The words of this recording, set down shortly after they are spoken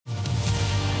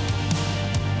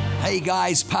Hey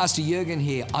guys, Pastor Jurgen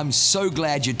here. I'm so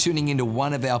glad you're tuning into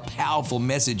one of our powerful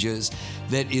messages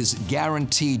that is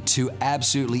guaranteed to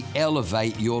absolutely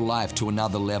elevate your life to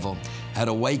another level. At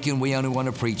Awaken, we only want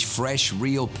to preach fresh,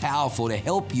 real, powerful to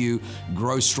help you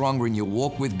grow stronger in your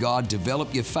walk with God,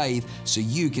 develop your faith so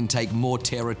you can take more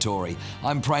territory.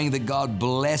 I'm praying that God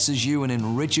blesses you and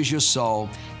enriches your soul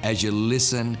as you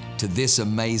listen to this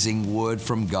amazing word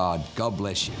from God. God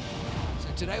bless you. So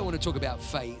today I want to talk about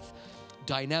faith.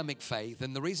 Dynamic faith.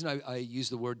 And the reason I use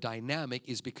the word dynamic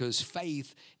is because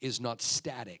faith is not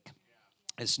static.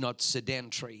 It's not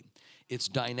sedentary. It's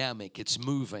dynamic. It's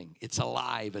moving. It's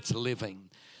alive. It's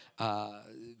living.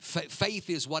 Faith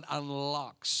is what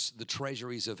unlocks the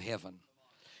treasuries of heaven.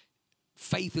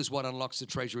 Faith is what unlocks the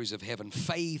treasuries of heaven.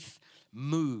 Faith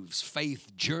moves,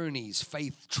 faith journeys,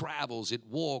 faith travels, it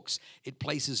walks, it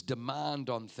places demand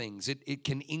on things, it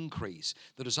can increase.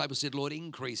 The disciples said, Lord,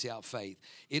 increase our faith.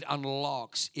 It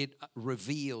unlocks, it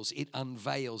reveals, it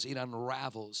unveils, it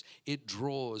unravels, it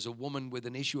draws. A woman with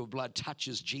an issue of blood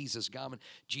touches Jesus' garment.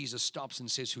 Jesus stops and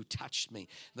says, who touched me?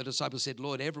 The disciples said,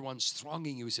 Lord, everyone's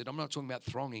thronging you. He said, I'm not talking about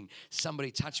thronging.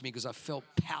 Somebody touched me because I felt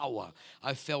power.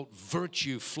 I felt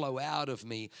virtue flow out of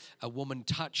me. A woman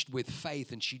touched with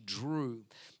faith and she drew.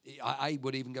 I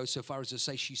would even go so far as to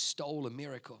say she stole a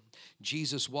miracle.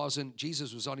 Jesus was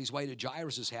on his way to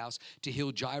Jairus' house to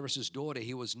heal Jairus' daughter.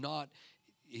 He was not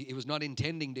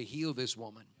intending to heal this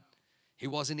woman. He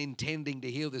wasn't intending to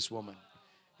heal this woman.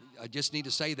 I just need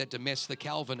to say that to mess the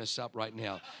Calvinists up right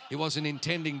now. He wasn't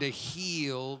intending to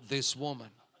heal this woman.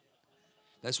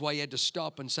 That's why he had to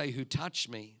stop and say, who touched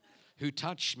me? Who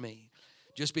touched me?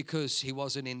 Just because he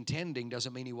wasn't intending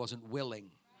doesn't mean he wasn't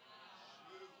willing.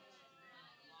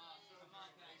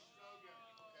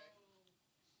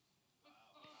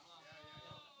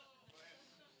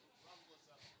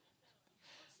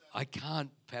 I can't,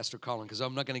 Pastor Colin, because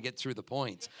I'm not going to get through the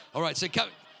points. All right, so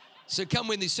come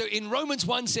with me. So in Romans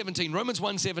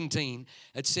 1:17,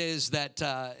 it says that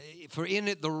for in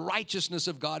it the righteousness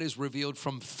of God is revealed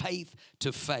from faith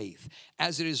to faith.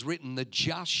 As it is written, the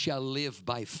just shall live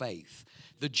by faith.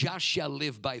 The just shall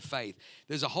live by faith.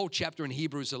 There's a whole chapter in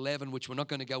Hebrews 11, which we're not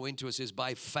going to go into. It says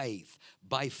by faith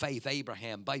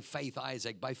Abraham, by faith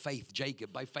Isaac, by faith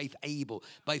Jacob, by faith Abel,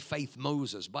 by faith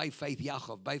Moses, by faith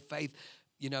Yaakov, by faith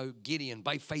Gideon,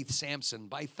 by faith Samson,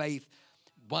 by faith,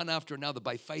 one after another,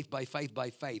 by faith, by faith, by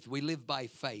faith. We live by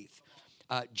faith.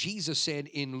 Jesus said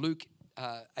in Luke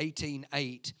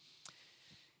 18:8,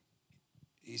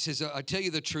 he says, I tell you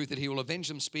the truth that he will avenge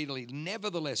them speedily.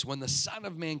 Nevertheless, when the Son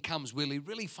of Man comes, will he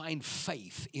really find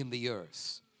faith in the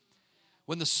earth?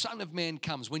 When the Son of Man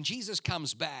comes, when Jesus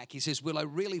comes back, he says, will I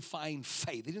really find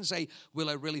faith? He didn't say, will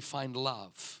I really find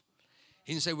love?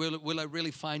 He didn't say, will I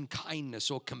really find kindness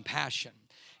or compassion?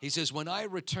 He says, when I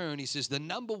return, he says, the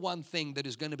number one thing that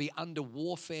is going to be under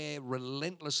warfare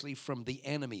relentlessly from the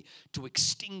enemy to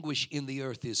extinguish in the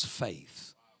earth is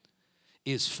faith.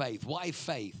 Is faith. Why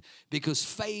faith? Because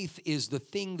faith is the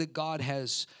thing that God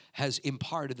has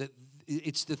imparted. That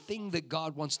it's the thing that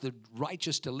God wants the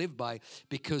righteous to live by,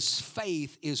 because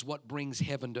faith is what brings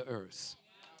heaven to earth.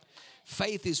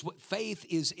 Faith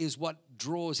is what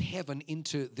draws heaven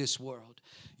into this world.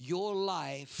 Your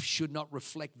life should not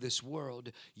reflect this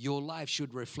world. Your life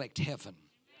should reflect heaven.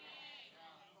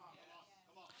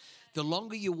 The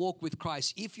longer you walk with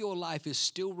Christ, if your life is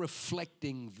still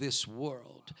reflecting this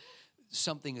world,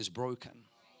 something is broken.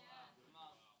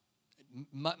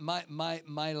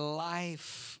 My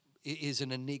life is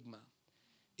an enigma.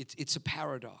 It's a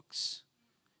paradox.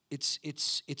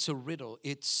 It's a riddle.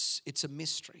 It's a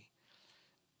mystery.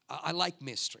 I like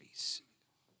mysteries.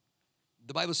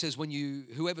 The Bible says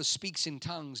whoever speaks in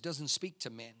tongues doesn't speak to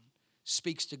men,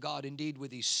 speaks to God. Indeed,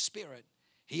 with his spirit,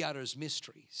 he utters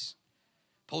mysteries.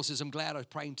 Paul says, I'm glad I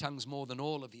pray in tongues more than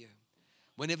all of you.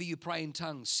 Whenever you pray in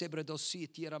tongues,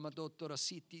 you're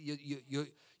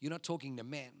not talking to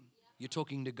men, you're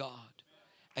talking to God.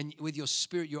 And with your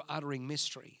spirit, you're uttering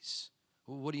mysteries.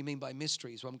 Well, what do you mean by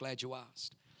mysteries? Well, I'm glad you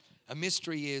asked. A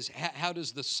mystery is, how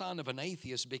does the son of an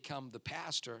atheist become the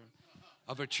pastor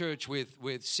of a church with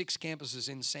 6 campuses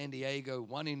in San Diego,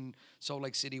 1 in Salt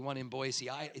Lake City, 1 in Boise?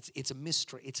 It's a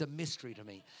mystery. It's a mystery to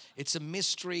me. It's a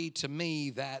mystery to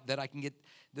me that I can get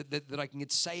that I can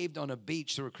get saved on a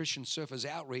beach through a Christian Surfers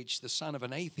Outreach, the son of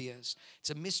an atheist. It's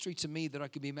a mystery to me that I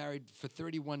could be married for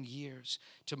 31 years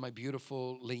to my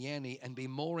beautiful Leanne and be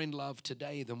more in love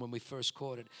today than when we first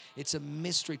courted. It's a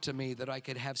mystery to me that I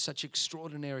could have such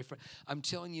extraordinary friends. I'm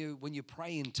telling you, when you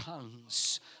pray in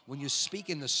tongues, when you speak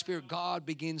in the Spirit, God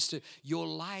begins to, your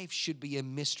life should be a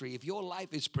mystery. If your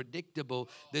life is predictable,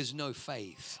 there's no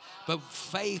faith. But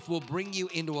faith will bring you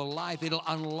into a life. It'll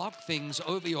unlock things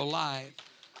over your life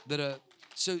that are,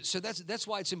 so that's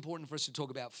why it's important for us to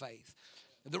talk about faith.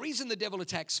 The reason the devil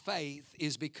attacks faith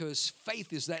is because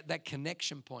faith is that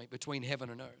connection point between heaven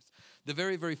and earth. The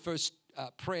very, very first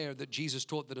prayer that Jesus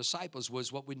taught the disciples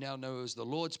was what we now know as the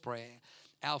Lord's Prayer.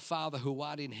 Our Father who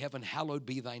art in heaven, hallowed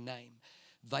be thy name.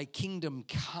 Thy kingdom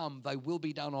come, thy will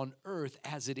be done on earth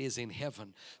as it is in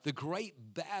heaven. The great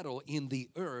battle in the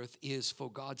earth is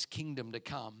for God's kingdom to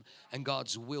come and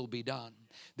God's will be done.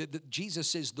 Jesus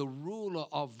says the ruler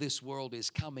of this world is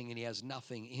coming and he has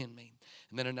nothing in me.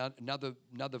 And then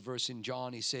another verse in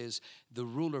John, he says, the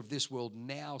ruler of this world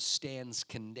now stands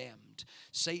condemned.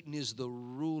 Satan is the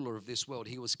ruler of this world.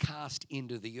 He was cast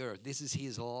into the earth. This is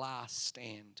his last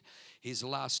stand. His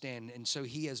last stand. And so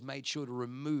he has made sure to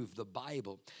remove the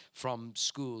Bible from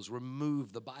schools,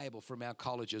 remove the Bible from our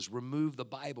colleges, remove the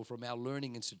Bible from our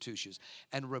learning institutions,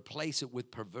 and replace it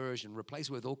with perversion, replace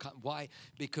it with all kinds. Why?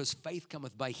 Because faith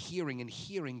cometh by hearing, and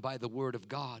hearing by the word of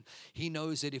God. He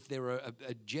knows that if there are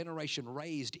a generation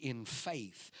raised in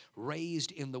faith,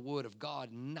 raised in the word of God,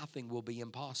 nothing will be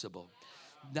impossible.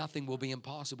 Nothing will be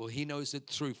impossible. He knows that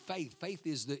through faith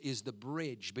is the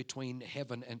bridge between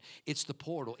heaven and it's the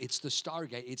portal, it's the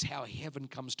stargate, it's how heaven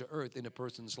comes to earth in a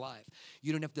person's life.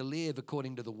 You don't have to live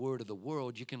according to the word of the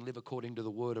world. You can live according to the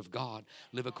word of God,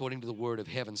 live according to the word of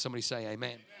heaven. Somebody say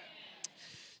amen.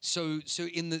 So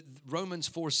in the Romans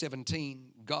 4:17,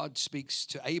 God speaks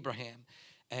to Abraham.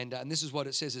 And this is what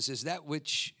it says. It says,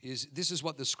 this is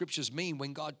what the scriptures mean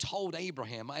when God told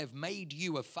Abraham, I have made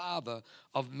you a father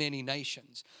of many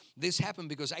nations. This happened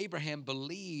because Abraham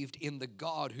believed in the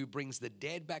God who brings the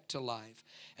dead back to life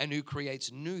and who creates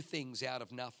new things out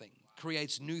of nothing.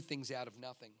 Creates new things out of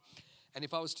nothing. And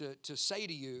if I was to say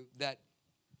to you that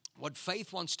what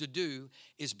faith wants to do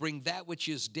is bring that which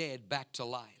is dead back to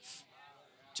life.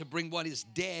 To bring what is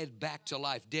dead back to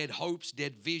life. Dead hopes,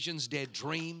 dead visions, dead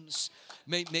dreams.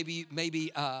 Maybe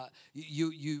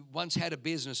you once had a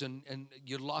business and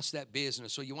you lost that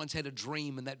business, or you once had a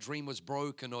dream and that dream was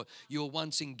broken, or you were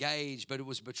once engaged but it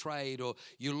was betrayed, or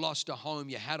you lost a home,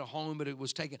 you had a home but it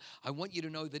was taken. I want you to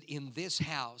know that in this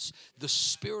house, the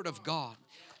Spirit of God,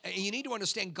 and you need to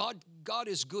understand God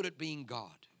is good at being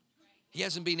God. He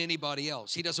hasn't been anybody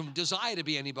else. He doesn't desire to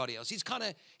be anybody else.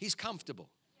 He's comfortable.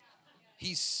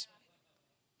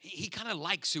 He kind of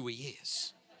likes who he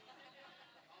is.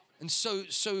 And so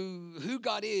who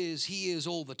God is, he is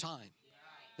all the time.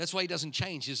 That's why he doesn't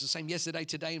change. He's the same yesterday,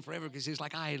 today, and forever, because he's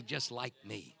like, I just like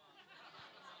me.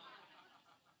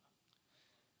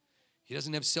 He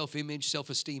doesn't have self-image,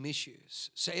 self-esteem issues.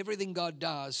 So everything God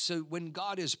does, so when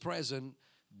God is present,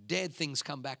 dead things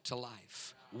come back to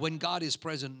life. When God is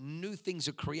present, new things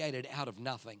are created out of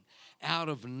nothing. Out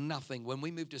of nothing. When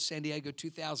we moved to San Diego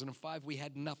 2005, we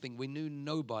had nothing. We knew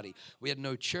nobody. We had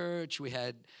no church. We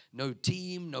had no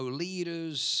team, no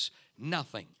leaders,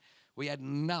 nothing. We had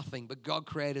nothing, but God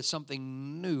created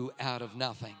something new out of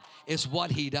nothing. It's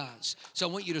what he does. So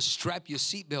I want you to strap your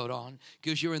seatbelt on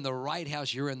because you're in the right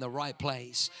house. You're in the right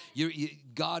place.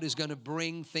 God is going to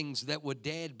bring things that were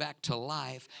dead back to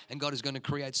life, and God is going to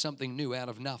create something new out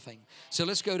of nothing. So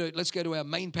let's go to our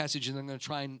main passage, and I'm going to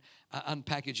try and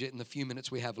unpackage it in the few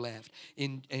minutes we have left.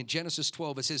 In Genesis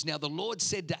 12, it says, now the Lord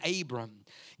said to Abram,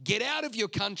 get out of your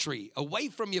country, away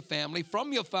from your family,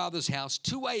 from your father's house,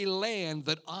 to a land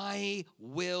that I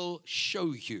will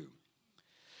show you.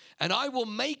 And I will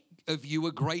make of you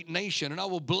a great nation, and I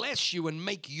will bless you and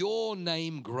make your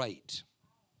name great.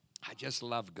 I just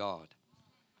love God.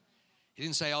 He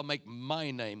didn't say, I'll make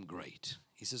my name great.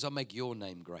 He says, I'll make your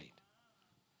name great.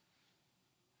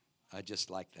 I just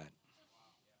like that.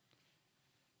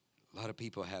 A lot of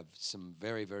people have some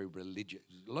very, very religious,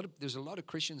 there's a lot of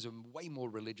Christians who are way more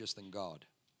religious than God.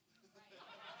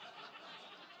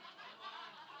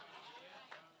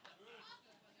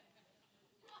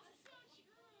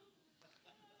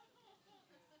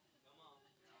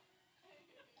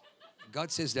 God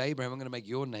says to Abraham, I'm going to make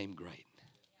your name great.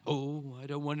 Oh, I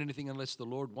don't want anything unless the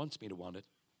Lord wants me to want it.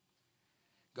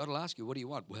 God will ask you, what do you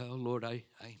want? Well, Lord, I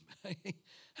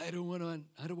don't want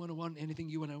to want anything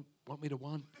you want me to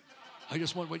want. I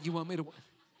just want what you want me to want.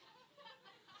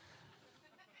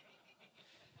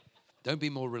 Don't be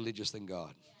more religious than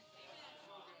God.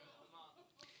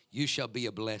 You shall be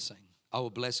a blessing. I will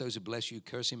bless those who bless you,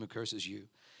 curse him who curses you.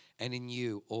 And in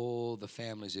you all the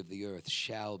families of the earth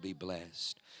shall be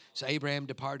blessed. So Abraham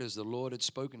departed as the Lord had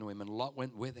spoken to him, and Lot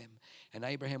went with him. And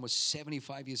Abraham was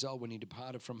 75 years old when he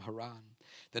departed from Haran.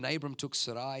 Then Abram took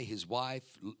Sarai, his wife,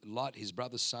 Lot, his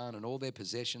brother's son, and all their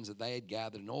possessions that they had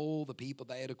gathered, and all the people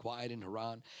they had acquired in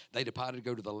Haran. They departed to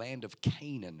go to the land of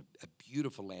Canaan, a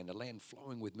beautiful land, a land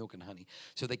flowing with milk and honey.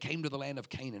 So they came to the land of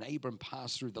Canaan. Abram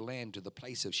passed through the land to the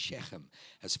place of Shechem,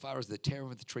 as far as the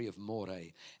terebinth tree of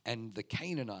Moreh. And the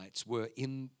Canaanites were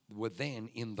then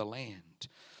in the land.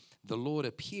 The Lord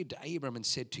appeared to Abram and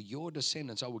said, to your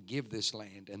descendants I will give this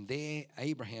land. And there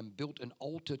Abraham built an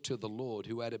altar to the Lord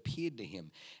who had appeared to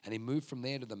him. And he moved from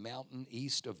there to the mountain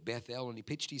east of Bethel. And he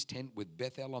pitched his tent with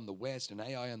Bethel on the west and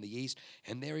Ai on the east.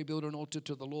 And there he built an altar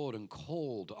to the Lord and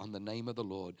called on the name of the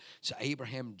Lord. So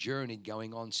Abraham journeyed,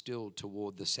 going on still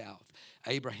toward the south.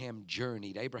 Abraham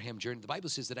journeyed. The Bible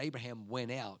says that Abraham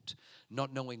went out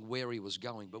not knowing where he was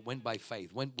going, but went by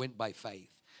faith, went by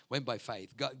faith. Went by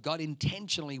faith. God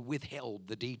intentionally withheld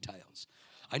the details.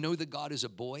 I know that God is a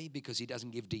boy because he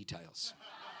doesn't give details.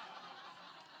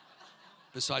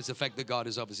 Besides the fact that God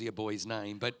is obviously a boy's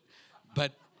name, but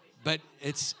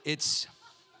it's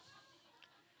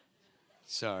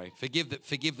sorry.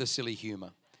 Forgive the silly humor.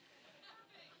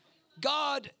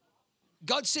 God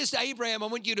says to Abraham, I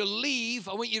want you to leave,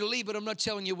 but I'm not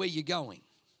telling you where you're going.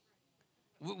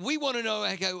 We want to know,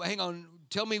 hang on,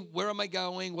 tell me, where am I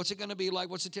going? What's it going to be like?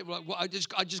 What's the temperature? Well, I just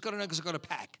got to know because I've got to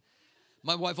pack.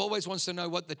 My wife always wants to know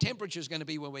what the temperature is going to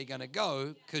be when we're going to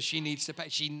go because she needs to pack.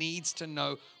 She needs to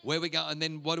know where we go. And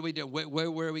then what do we do? Where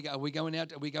are we going? Are we going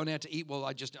out to eat? Well,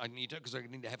 I need to because I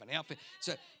need to have an outfit.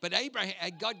 So, but Abraham,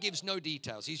 God gives no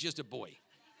details. He's just a boy.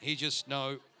 He just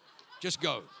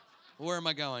go. Where am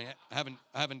I going? I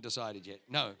haven't decided yet.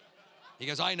 No. He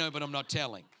goes, I know, but I'm not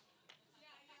telling.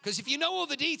 Because if you know all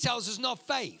the details, it's not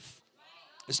faith.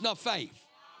 It's not faith.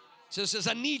 So it says,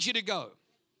 I need you to go.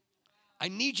 I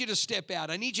need you to step out.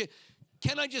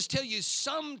 Can I just tell you,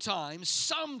 sometimes,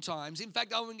 in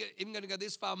fact, I'm even going to go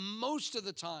this far, most of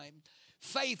the time,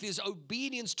 faith is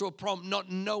obedience to a prompt,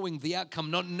 not knowing the outcome,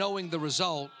 not knowing the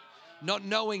result, not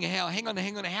knowing how. Hang on,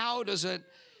 how does it,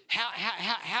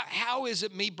 how is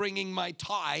it me bringing my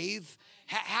tithe?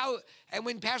 And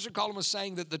when Pastor Colin was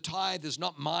saying that the tithe is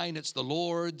not mine, it's the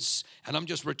Lord's, and I'm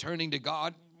just returning to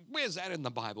God, where's that in the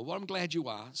Bible? Well, I'm glad you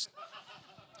asked.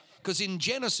 Because in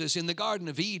Genesis, in the Garden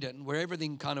of Eden, where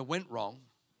everything kind of went wrong,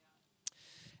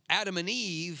 Adam and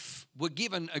Eve were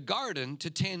given a garden to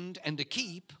tend and to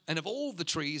keep, and of all the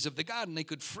trees of the garden, they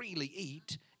could freely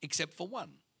eat except for one.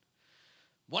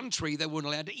 One tree they weren't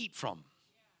allowed to eat from.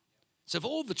 So of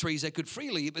all the trees they could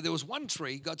freely eat, but there was one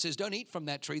tree, God says, don't eat from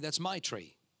that tree, that's my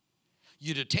tree.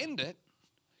 You're to tend it,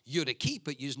 you're to keep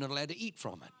it, you're just not allowed to eat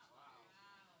from it.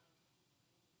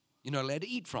 You're not allowed to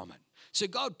eat from it. So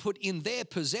God put in their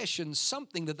possession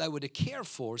something that they were to care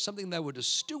for, something they were to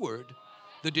steward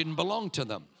that didn't belong to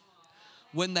them.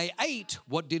 When they ate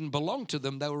what didn't belong to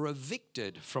them, they were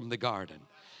evicted from the garden.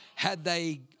 Had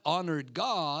they honored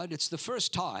God, it's the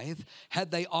first tithe,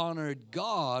 had they honored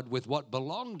God with what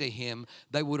belonged to him,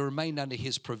 they would have remained under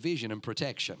his provision and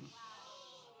protection.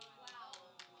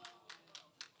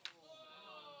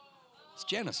 It's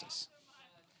Genesis.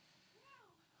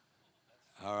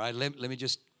 All right, let me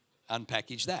just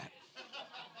unpackage that.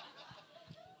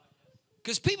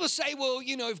 Because people say, well,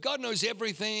 if God knows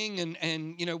everything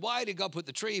and why did God put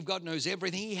the tree? If God knows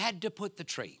everything, he had to put the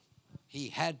tree. He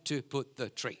had to put the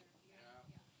tree.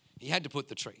 He had to put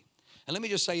the tree. And let me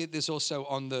just say this also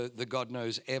on the God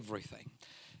knows everything.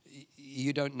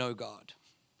 You don't know God.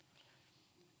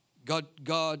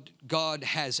 God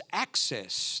has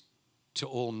access to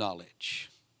all knowledge.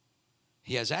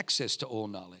 He has access to all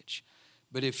knowledge.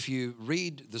 But if you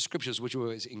read the scriptures, which we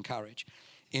always encourage,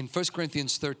 in 1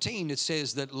 Corinthians 13, it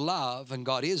says that love, and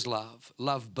God is love,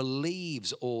 love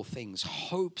believes all things,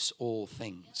 hopes all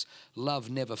things. Love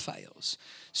never fails.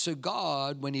 So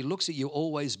God, when he looks at you,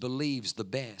 always believes the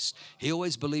best. He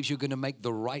always believes you're going to make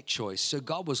the right choice. So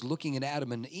God was looking at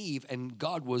Adam and Eve, and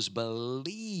God was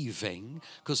believing,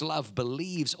 because love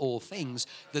believes all things,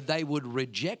 that they would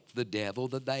reject the devil,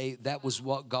 that was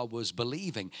what God was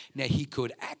believing. Now, he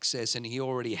could access, and he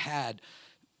already had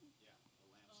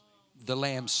the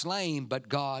lamb slain, but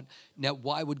God, now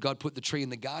why would God put the tree in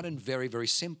the garden? Very, very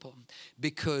simple.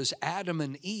 Because Adam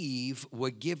and Eve were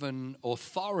given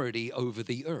authority over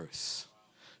the earth.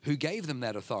 Who gave them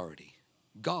that authority?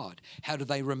 God. How do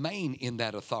they remain in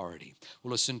that authority?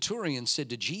 Well, a centurion said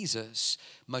to Jesus,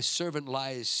 my servant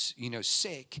lies,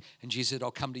 sick. And Jesus said,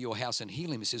 I'll come to your house and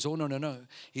heal him. He says, oh, no.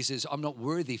 He says, I'm not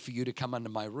worthy for you to come under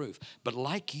my roof. But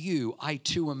like you, I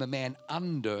too am a man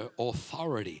under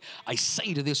authority. I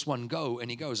say to this one, go, and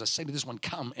he goes. I say to this one,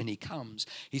 come, and he comes.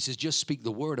 He says, just speak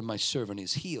the word and my servant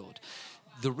is healed.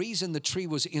 The reason the tree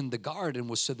was in the garden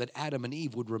was so that Adam and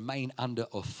Eve would remain under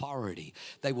authority.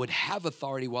 They would have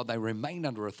authority while they remained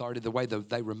under authority. The way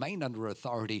that they remained under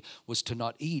authority was to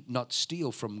not eat, not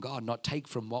steal from God, not take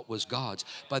from what was God's.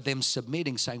 By them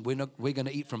submitting, saying, we're going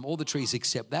to eat from all the trees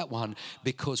except that one,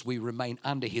 because we remain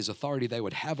under his authority, they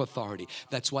would have authority.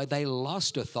 That's why they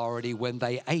lost authority when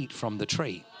they ate from the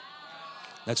tree.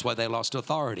 That's why they lost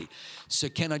authority. So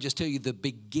can I just tell you, the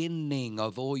beginning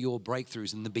of all your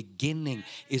breakthroughs, and the beginning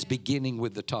is beginning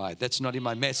with the tithe. That's not in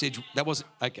my message. That wasn't,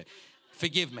 okay.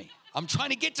 Forgive me. I'm trying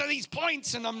to get to these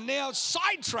points and I'm now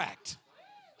sidetracked.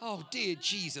 Oh, dear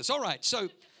Jesus. All right, so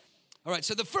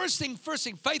the first thing,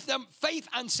 faith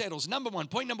unsettles.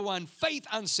 Point number one, faith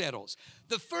unsettles.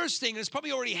 The first thing, and it's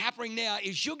probably already happening now,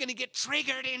 is you're going to get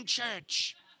triggered in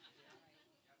church.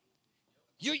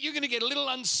 You're going to get a little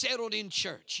unsettled in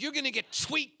church. You're going to get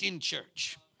tweaked in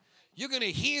church. You're going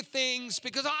to hear things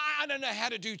because I don't know how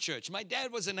to do church. My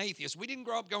dad was an atheist. We didn't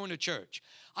grow up going to church.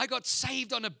 I got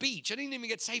saved on a beach. I didn't even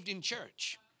get saved in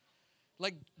church.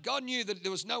 Like, God knew that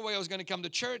there was no way I was going to come to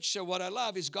church. So what I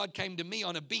love is God came to me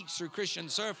on a beach through Christian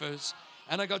Surfers,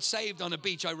 and I got saved on a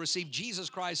beach. I received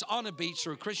Jesus Christ on a beach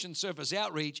through Christian Surfers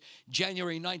Outreach,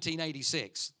 January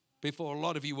 1986, before a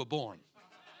lot of you were born.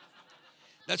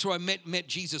 That's where I met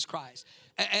Jesus Christ.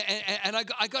 And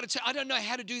I got to tell you, I don't know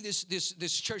how to do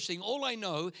this church thing. All I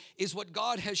know is what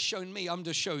God has shown me, I'm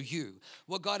to show you.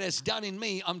 What God has done in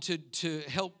me, I'm to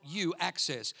help you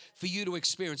access, for you to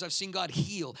experience. I've seen God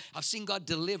heal. I've seen God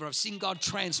deliver. I've seen God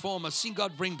transform. I've seen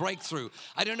God bring breakthrough.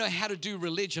 I don't know how to do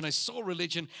religion. I saw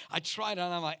religion. I tried it,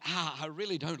 and I'm like, I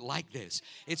really don't like this.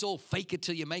 It's all fake it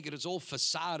till you make it. It's all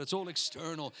facade. It's all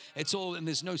external. It's all, and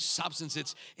there's no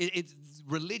substance.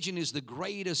 Religion is the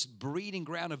greatest breeding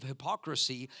ground of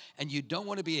hypocrisy. And you don't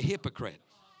want to be a hypocrite.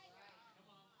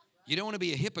 You don't want to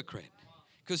be a hypocrite.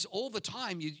 Because all the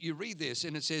time you read this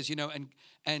and it says,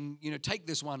 take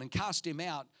this one and cast him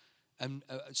out and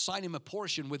assign him a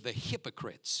portion with the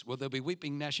hypocrites. Well, there'll be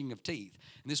weeping, gnashing of teeth.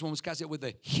 And this one was cast out with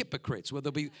the hypocrites. Well,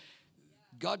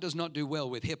 God does not do well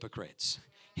with hypocrites.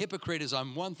 Hypocrite is,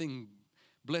 I'm one thing,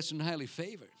 blessed and highly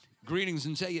favored. Greetings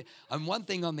and say, I'm one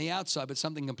thing on the outside, but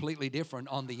something completely different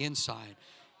on the inside.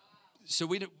 So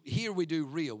we do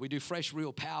real. We do fresh,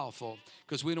 real, powerful,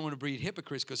 because we don't want to breed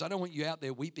hypocrites, because I don't want you out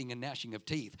there weeping and gnashing of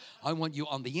teeth. I want you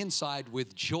on the inside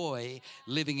with joy,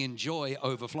 living in joy,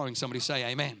 overflowing. Somebody say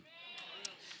amen.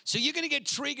 So you're going to get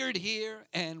triggered here,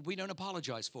 and we don't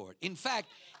apologize for it. In fact,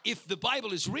 if the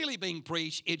Bible is really being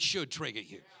preached, it should trigger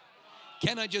you.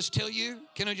 Can I just tell you,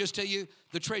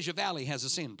 the Treasure Valley has a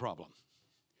sin problem.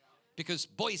 Because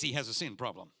Boise has a sin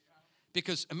problem.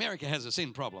 Because America has a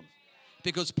sin problem.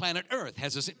 Because planet Earth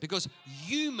has a sin, because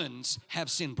humans have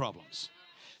sin problems.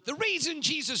 The reason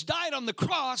Jesus died on the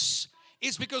cross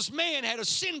is because man had a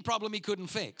sin problem he couldn't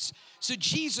fix. So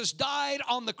Jesus died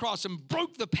on the cross and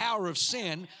broke the power of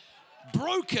sin,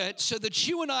 broke it so that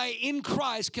you and I in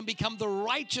Christ can become the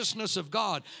righteousness of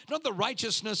God. Not the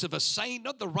righteousness of a saint,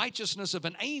 not the righteousness of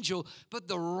an angel, but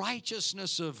the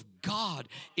righteousness of God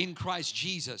in Christ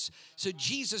Jesus. So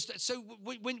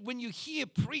when you hear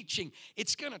preaching,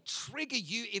 it's going to trigger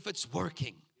you if it's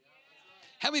working.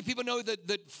 How many people know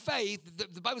that faith,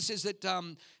 the Bible says that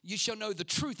you shall know the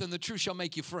truth and the truth shall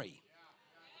make you free.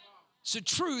 So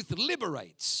truth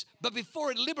liberates, but before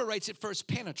it liberates, it first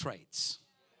penetrates.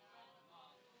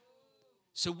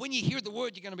 So when you hear the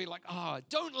word, you're going to be like,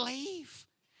 don't leave.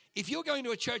 If you're going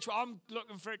to a church where I'm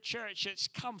looking for a church that's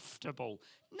comfortable.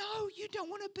 No, you don't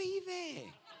want to be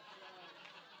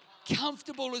there.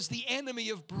 Comfortable is the enemy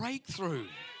of breakthrough.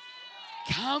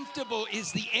 Comfortable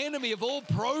is the enemy of all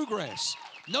progress.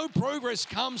 No progress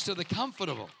comes to the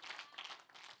comfortable.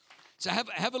 So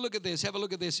have a look at this. Have a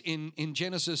look at this in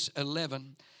Genesis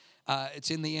 11.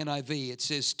 It's in the NIV. It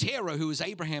says, Terah, who is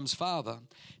Abraham's father,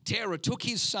 Terah took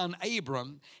his son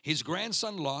Abram, his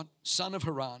grandson Lot, son of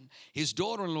Haran, his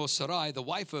daughter-in-law Sarai, the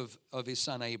wife of his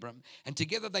son Abram, and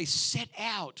together they set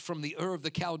out from the Ur of the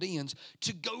Chaldeans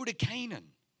to go to Canaan.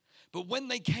 But when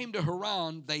they came to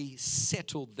Haran, they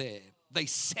settled there.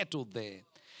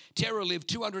 Terah lived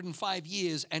 205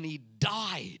 years and he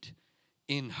died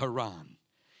in Haran.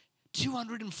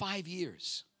 205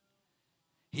 years.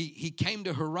 He came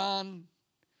to Haran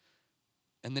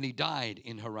and then he died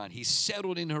in Haran. He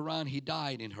settled in Haran. He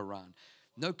died in Haran.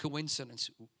 No coincidence.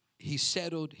 He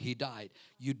settled, he died.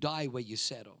 You die where you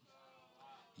settle.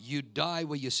 You die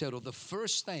where you settle. The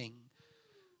first thing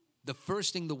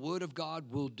the Word of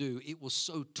God will do, it will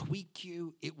so tweak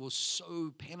you, it will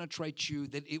so penetrate you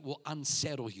that it will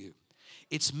unsettle you.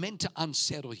 It's meant to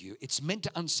unsettle you. It's meant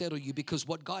to unsettle you because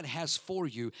what God has for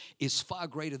you is far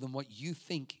greater than what you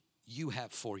think you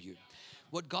have for you.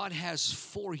 What God has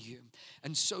for you.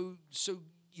 And so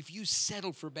if you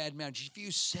settle for a bad marriage, if you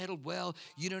settled, well,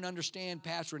 you don't understand,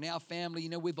 Pastor, in our family,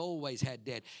 we've always had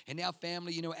debt. In our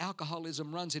family,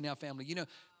 alcoholism runs in our family.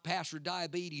 Pastor,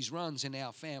 diabetes runs in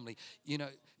our family. You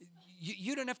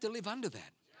don't have to live under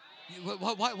that.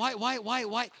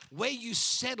 Why? Where you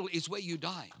settle is where you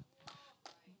die.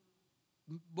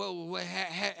 Well,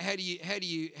 how do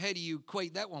you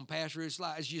equate that one, Pastor? It's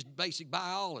just basic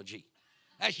biology.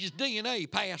 That's just DNA,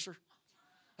 Pastor.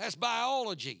 That's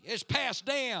biology. It's passed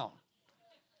down.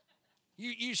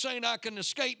 You saying I can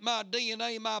escape my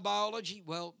DNA, my biology?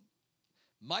 Well,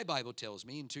 my Bible tells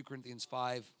me in 2 Corinthians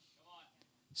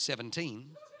 5:17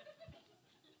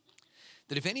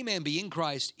 that if any man be in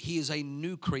Christ, he is a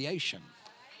new creation.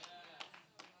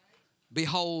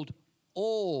 Behold,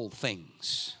 all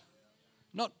things,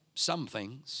 not some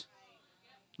things,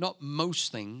 not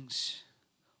most things,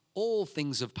 all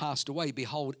things have passed away.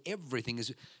 Behold, everything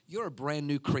is, you're a brand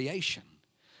new creation.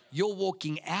 You're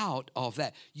walking out of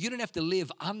that. You don't have to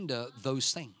live under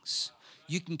those things.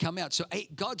 You can come out. So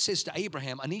God says to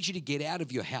Abraham, I need you to get out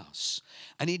of your house.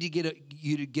 I need you to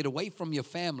get away from your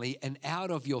family and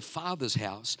out of your father's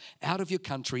house, out of your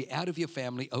country, out of your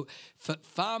family.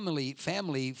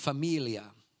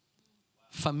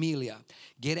 Familia.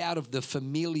 Get out of the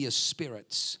familiar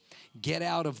spirits. Get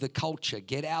out of the culture.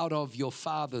 Get out of your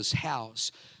father's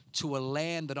house to a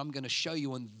land that I'm going to show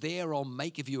you, and there I'll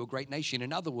make of you a great nation.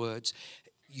 In other words,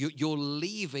 your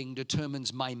leaving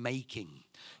determines my making.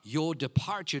 Your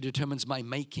departure determines my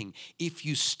making. If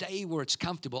you stay where it's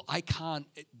comfortable, I can't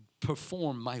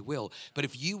perform my will. But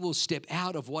if you will step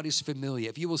out of what is familiar,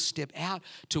 if you will step out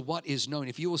to what is known,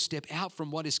 if you will step out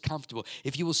from what is comfortable,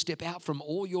 if you will step out from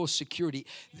all your security,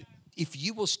 if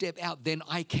you will step out, then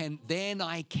I can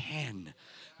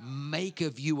make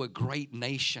of you a great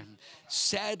nation.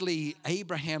 Sadly,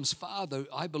 Abraham's father,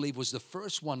 I believe, was the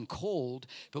first one called,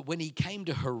 but when he came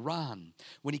to Haran,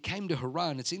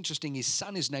 it's interesting, his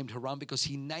son is named Haran because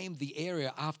he named the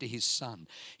area after his son.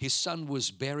 His son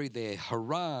was buried there.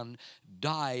 Haran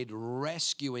died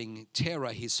rescuing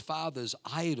Terah, his father's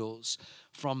idols,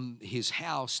 from his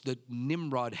house that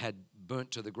Nimrod had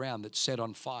burnt to the ground, that set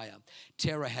on fire.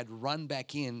 Haran had run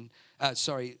back in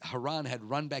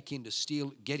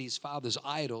to get his father's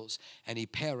idols, and he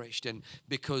perished. And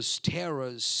because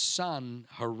Terah's son,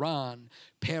 Haran,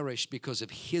 perished because of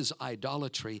his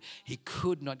idolatry, he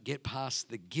could not get past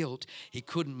the guilt. He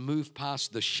couldn't move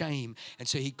past the shame, and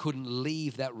so he couldn't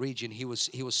leave that region. He was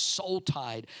soul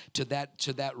tied to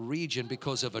that region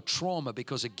because of a trauma,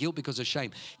 because of guilt, because of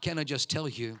shame. Can I just tell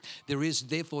you, there is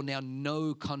therefore now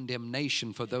no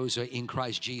condemnation for those who are in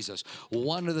Christ Jesus.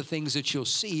 One of the things that you'll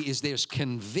see is there's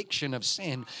conviction of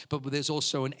sin, but there's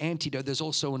also an antidote. There's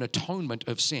also an atonement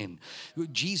of sin.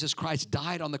 Jesus Christ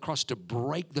died on the cross to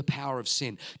break the power of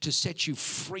sin, to set you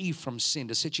free from sin,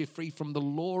 to set you free from the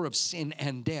law of sin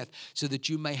and death, so that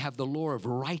you may have the law of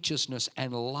righteousness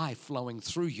and life flowing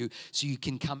through you, so you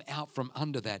can come out from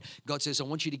under that. God says, I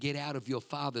want you to get out of your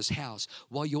father's house.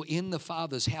 While you're in the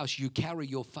father's house, you carry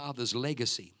your father's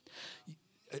legacy.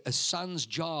 A son's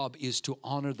job is to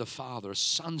honor the father. A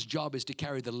son's job is to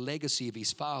carry the legacy of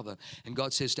his father. And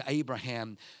God says to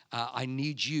Abraham, I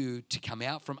need you to come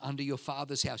out from under your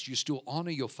father's house. You still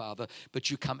honor your father, but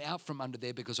you come out from under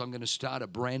there because I'm going to start a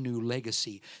brand new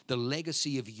legacy. The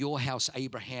legacy of your house,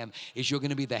 Abraham, is you're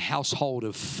going to be the household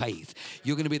of faith.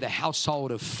 You're going to be the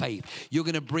household of faith. You're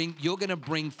going to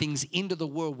bring things into the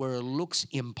world where it looks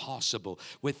impossible,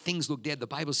 where things look dead. The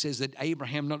Bible says that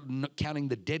Abraham, not counting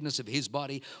the deadness of his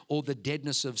body or the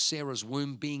deadness of Sarah's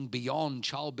womb being beyond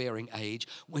childbearing age,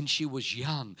 when she was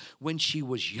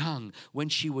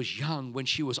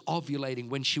ovulating,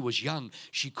 when she was young,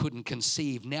 she couldn't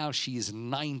conceive. Now she is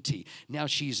 90.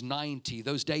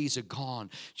 Those days are gone.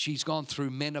 She's gone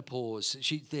through menopause.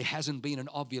 There hasn't been an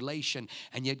ovulation,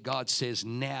 and yet God says,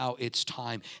 now it's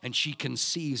time. And she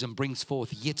conceives and brings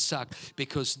forth Yitzhak,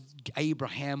 because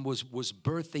Abraham was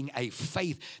birthing a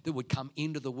faith that would come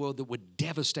into the world that would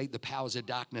devastate the powers of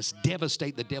darkness,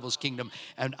 devastate the devil's kingdom,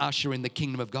 and usher in the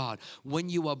kingdom of God. When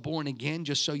you are born again,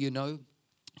 just so you know,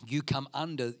 you come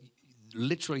under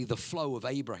literally the flow of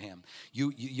Abraham.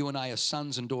 You and I are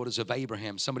sons and daughters of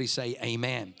Abraham. Somebody say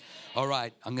amen. All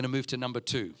right, I'm going to move to number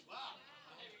 2.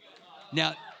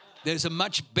 Now, There's a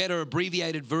much better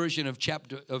abbreviated version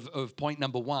of point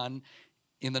number 1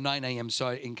 in the 9 a.m., so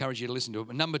I encourage you to listen to it.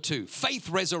 But number 2, faith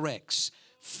resurrects.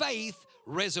 Faith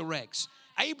resurrects.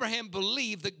 Abraham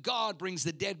believed that God brings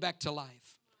the dead back to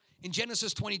life. In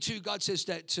Genesis 22, God says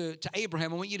to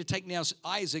Abraham, I want you to take now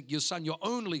Isaac, your son, your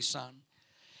only son,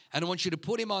 and I want you to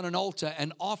put him on an altar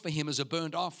and offer him as a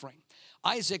burnt offering.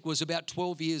 Isaac was about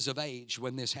 12 years of age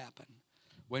when this happened.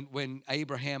 When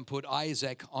Abraham put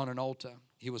Isaac on an altar,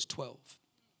 he was 12.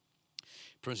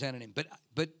 Presented him.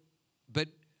 But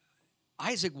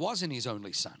Isaac wasn't his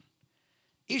only son.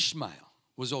 Ishmael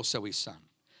was also his son.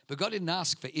 But God didn't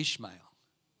ask for Ishmael.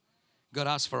 God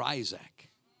asked for Isaac.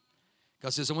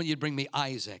 God says, I want you to bring me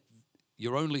Isaac,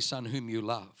 your only son whom you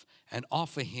love, and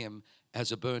offer him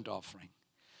as a burnt offering.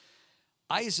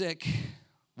 Isaac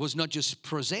was not just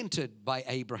presented by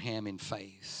Abraham in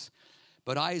faith,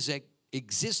 but Isaac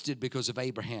existed because of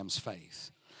Abraham's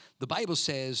faith. The Bible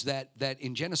says that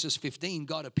in Genesis 15,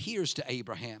 God appears to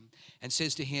Abraham and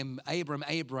says to him, Abram,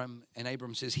 Abram, and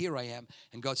Abram says, here I am.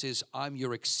 And God says, I'm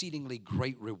your exceedingly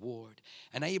great reward.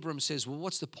 And Abram says, well,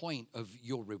 what's the point of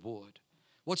your reward?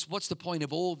 What's the point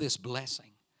of all this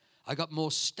blessing? I got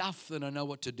more stuff than I know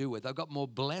what to do with. I've got more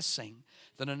blessing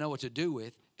than I know what to do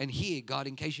with. And here, God,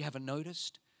 in case you haven't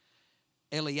noticed,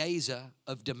 Eliezer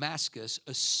of Damascus,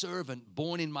 a servant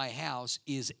born in my house,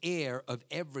 is heir of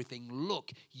everything.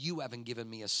 Look, you haven't given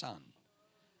me a son.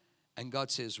 And God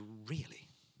says, really?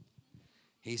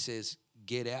 He says,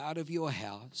 get out of your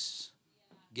house,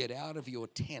 get out of your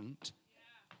tent,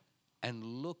 and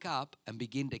look up and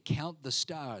begin to count the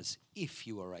stars if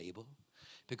you are able.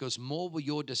 Because more will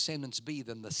your descendants be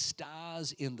than the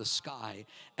stars in the sky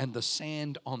and the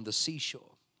sand on the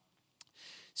seashore.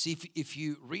 See, if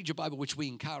you read your Bible, which we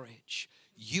encourage,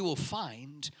 you will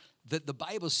find that the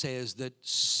Bible says that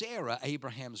Sarah,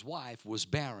 Abraham's wife, was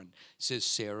barren. It says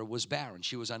Sarah was barren.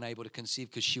 She was unable to conceive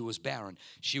because she was barren.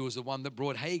 She was the one that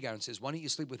brought Hagar and says, why don't you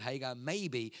sleep with Hagar?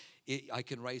 Maybe I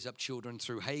can raise up children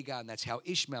through Hagar. And that's how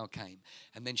Ishmael came.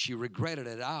 And then she regretted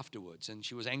it afterwards. And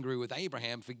she was angry with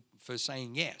Abraham for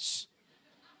saying yes.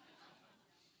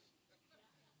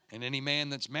 And any man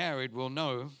that's married will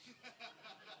know.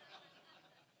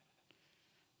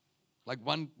 Like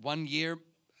one year,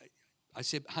 I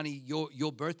said, honey,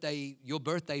 your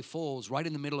birthday falls right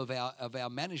in the middle of our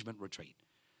management retreat.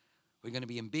 We're going to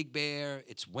be in Big Bear.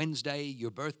 It's Wednesday,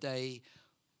 your birthday.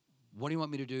 What do you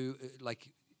want me to do? Like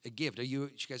a gift? Are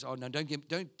you? She goes, oh no, don't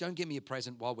give me a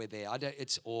present while we're there.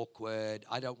 It's awkward.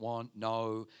 I don't want.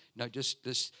 No, just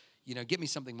get me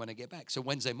something when I get back. So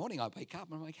Wednesday morning, I wake up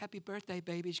and I'm like, happy birthday,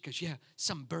 baby. She goes, yeah,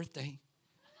 some birthday.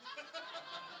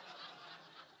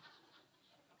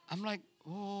 I'm like,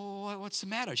 oh, what's the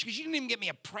matter? She goes, you didn't even get me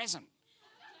a present.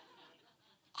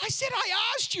 I said, I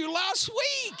asked you last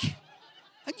week.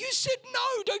 And you said,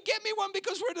 no, don't get me one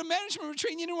because we're at a management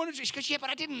retreat and you don't want to. She goes, yeah, but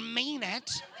I didn't mean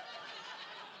it.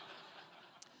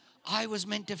 I was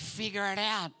meant to figure it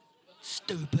out,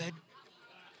 stupid.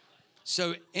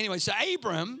 So anyway,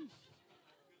 Abram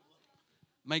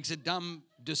makes a dumb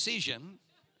decision,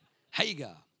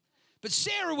 Hagar. But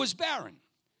Sarah was barren.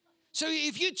 So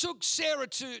if you took Sarah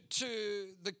to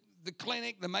the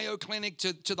clinic, the Mayo Clinic,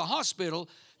 to the hospital,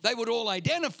 they would all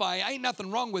identify, ain't nothing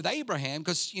wrong with Abraham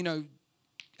because,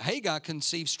 Hagar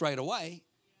conceived straight away.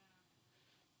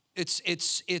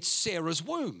 It's Sarah's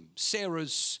womb.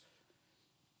 Sarah's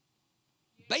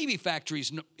baby factory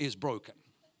is broken.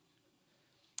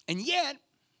 And yet,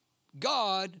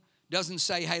 God doesn't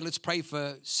say, hey, let's pray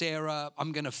for Sarah.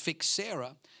 I'm going to fix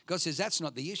Sarah. God says that's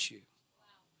not the issue.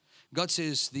 God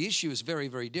says the issue is very,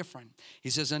 very different. He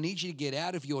says, I need you to get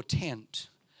out of your tent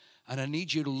and I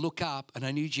need you to look up and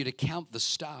I need you to count the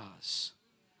stars.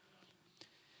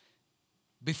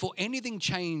 Before anything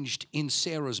changed in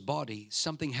Sarah's body,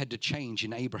 something had to change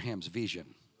in Abraham's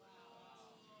vision.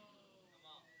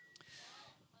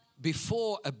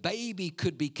 Before a baby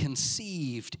could be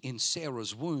conceived in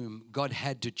Sarah's womb, God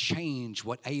had to change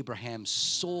what Abraham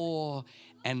saw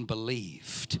and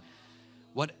believed.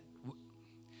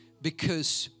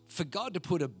 Because for God to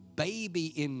put a baby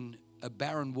in a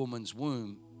barren woman's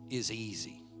womb is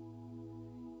easy.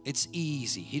 It's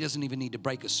easy. He doesn't even need to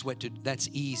break a sweat. That's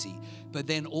easy. But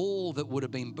then all that would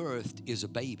have been birthed is a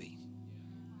baby.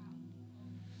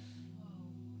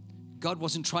 God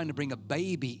wasn't trying to bring a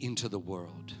baby into the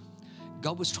world.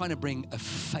 God was trying to bring a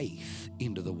faith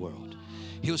into the world.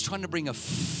 He was trying to bring a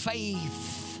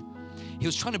faith. He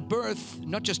was trying to birth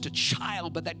not just a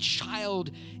child, but that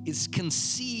child is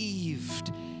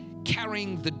conceived,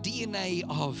 carrying the DNA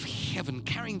of heaven,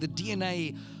 carrying the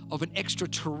DNA of an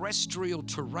extraterrestrial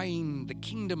terrain, the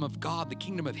kingdom of God, the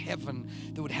kingdom of heaven,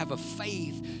 that would have a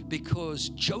faith, because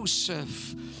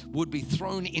Joseph would be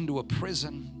thrown into a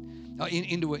prison,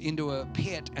 into a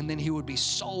pit, and then he would be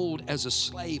sold as a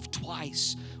slave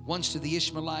twice, once to the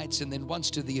Ishmaelites and then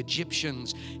once to the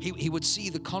Egyptians. He would see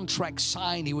the contract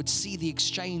signed. He would see the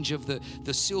exchange of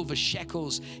the silver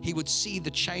shekels. He would see the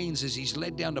chains as he's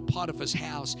led down to Potiphar's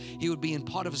house. He would be in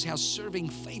Potiphar's house serving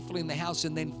faithfully in the house,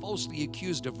 and then falsely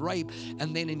accused of rape,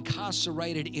 and then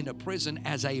incarcerated in a prison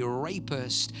as a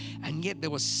rapist. And yet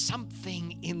there was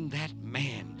something in that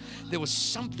man. There was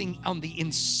something on the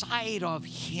inside of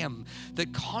him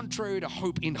that, contrary to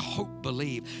hope, in hope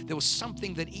believed. There was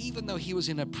something that, even though he was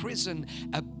in a prison,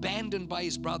 abandoned by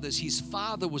his brothers, his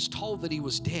father was told that he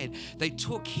was dead. They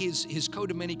took his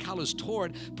coat of many colors, tore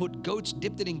it,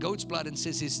 dipped it in goat's blood, and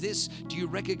says, do you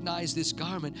recognize this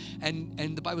garment?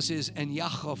 And the Bible says, and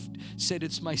Yaakov said,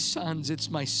 it's my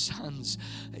sons.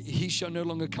 He shall no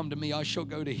longer come to me. I shall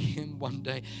go to him one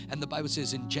day. And the Bible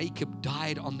says, and Jacob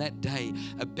died on that day,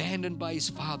 abandoned by his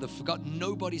father, forgot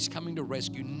nobody's coming to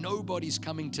rescue, nobody's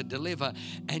coming to deliver,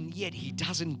 and yet he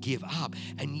doesn't give up,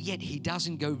 and yet he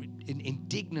doesn't go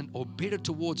indignant or bitter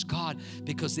towards God,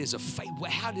 because there's a faith.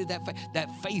 How did that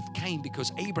faith came?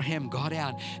 Because Abraham got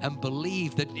out and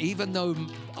believed that even though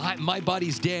my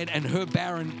body's dead and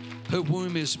her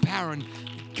womb is barren,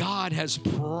 God has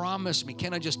promised me.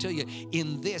 Can I just tell you,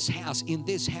 in this house,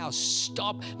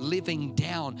 stop living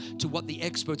down to what the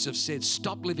experts have said.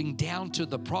 Stop living down to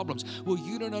the problems. Well,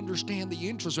 you don't understand the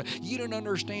interest rate. You don't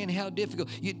understand how difficult.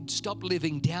 You stop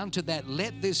living down to that.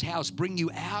 Let this house bring you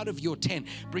out of your tent,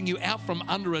 bring you out from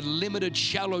under a limited,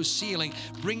 shallow ceiling,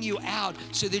 bring you out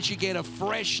so that you get a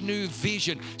fresh new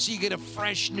vision, so you get a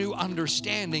fresh new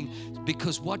understanding,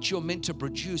 because what you're meant to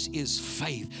produce is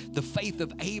faith. The faith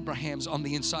of Abraham's on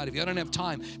the inside of you. I don't have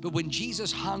time, but when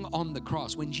Jesus hung on the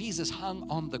cross,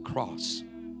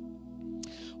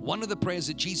 one of the prayers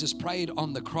that Jesus prayed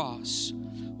on the cross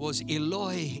was,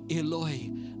 Eloi, Eloi,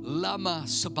 lama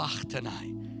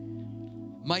sabachthani.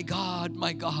 My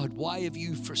God, why have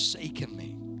you forsaken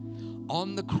me?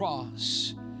 On the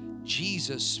cross,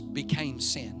 Jesus became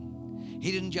sin.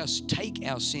 He didn't just take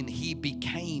our sin, he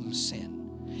became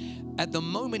sin. At the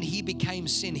moment he became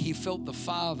sin, he felt the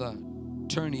Father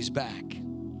turn his back.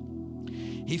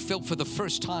 He felt for the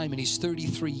first time in his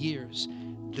 33 years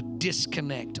the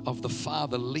disconnect of the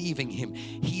Father leaving him.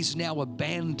 He's now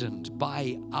abandoned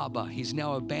by Abba. He's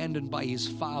now abandoned by his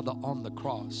Father on the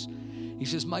cross. He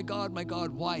says, my God,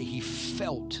 why? He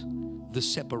felt the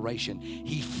separation.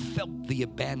 He felt the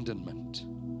abandonment.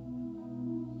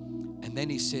 And then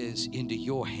he says, into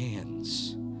your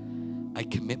hands I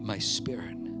commit my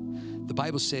spirit. The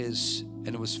Bible says, and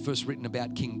it was first written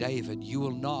about King David, you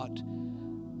will not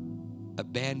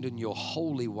abandon your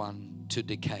Holy One to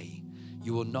decay.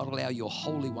 You will not allow your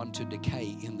Holy One to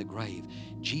decay in the grave.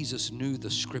 Jesus knew the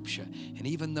scripture. And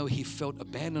even though he felt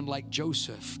abandoned like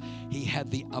Joseph, he had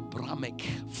the Abrahamic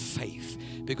faith,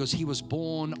 because he was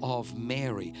born of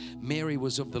Mary. Mary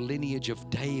was of the lineage of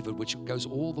David, which goes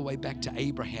all the way back to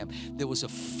Abraham. There was a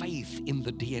faith in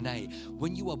the DNA.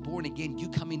 When you are born again, you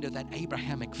come into that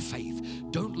Abrahamic faith.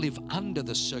 Don't live under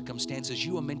the circumstances.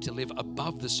 You are meant to live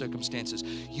above the circumstances.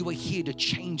 You are here to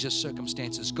change the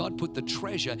circumstances. God put the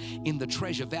treasure in the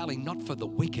treasure valley, not for the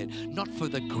wicked, not for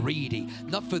the greedy,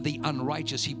 not for the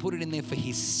unrighteous. He put it in there for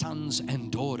his sons and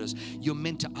daughters. You're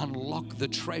meant to unlock the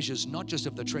treasures, not just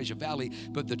of the treasure valley,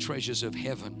 but the treasures of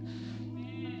heaven.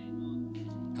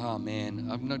 Oh man,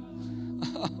 I'm not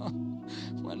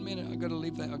 1 minute, I've got to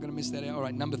leave that, I've got to miss that out. All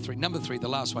right, number three, the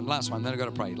last one, then I've got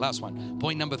to pray. Last one,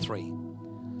 point number 3.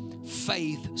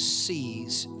 Faith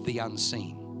sees the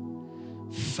unseen.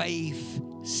 Faith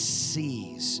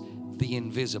sees the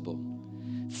invisible.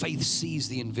 Faith sees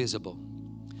the invisible.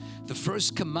 The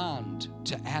first command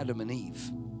to Adam and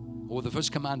Eve, or the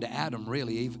first command to Adam,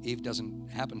 really, Eve doesn't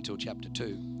happen until chapter 2.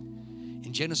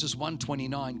 In Genesis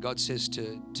 1:29, God says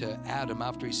to Adam,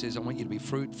 after he says, I want you to be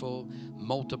fruitful,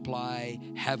 multiply,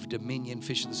 have dominion,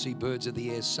 fish of the sea, birds of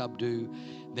the air, subdue.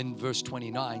 Then verse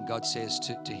 29, God says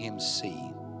to him,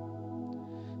 see,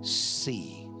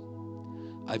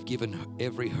 I've given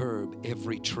every herb,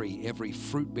 every tree, every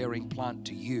fruit-bearing plant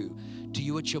to you. To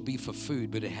you it shall be for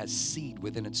food, but it has seed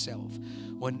within itself.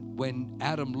 When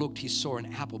Adam looked, he saw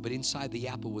an apple, but inside the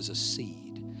apple was a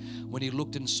seed. when he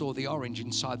looked and saw the orange,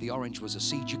 inside the orange was a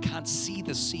seed. You can't see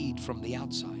the seed from the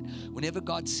outside. Whenever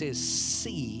God says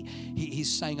see, he's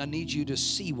saying, I need you to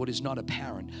see what is not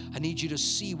apparent. I need you to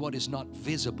see what is not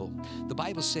visible. The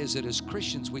Bible says that as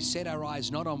Christians, we set our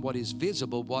eyes not on what is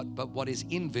visible, but what is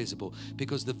invisible,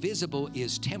 because the visible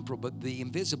is temporal, but the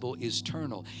invisible is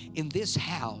eternal. In this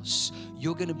house,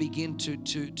 you're going to begin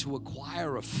to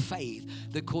acquire a faith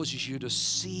that causes you to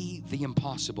see the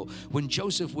impossible. When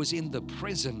Joseph was in the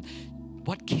prison,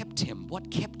 what kept him? What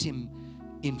kept him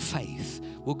in faith?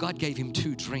 Well, God gave him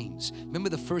 2 dreams. Remember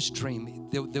the first dream,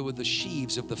 there were the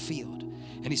sheaves of the field.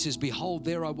 And he says, behold,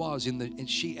 there I was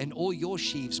and all your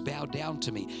sheaves bowed down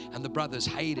to me. And the brothers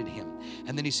hated him.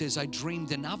 And then he says, I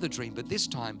dreamed another dream, but this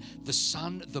time the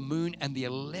sun, the moon, and the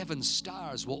 11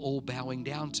 stars were all bowing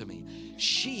down to me.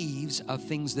 Sheaves are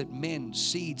things that men,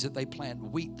 seeds that they plant,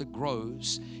 wheat that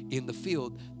grows in the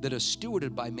field, that are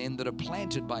stewarded by men, that are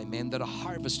planted by men, that are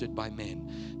harvested by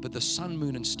men. But the sun,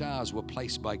 moon, and stars were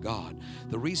placed by God.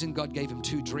 The reason God gave him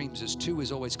 2 dreams is 2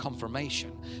 is always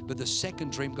confirmation. But the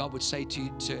second dream, God would say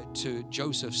to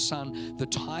Joseph's son, the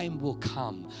time will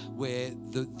come where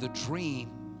the dream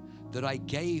that I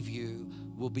gave you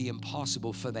will be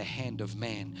impossible for the hand of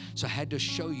man. So I had to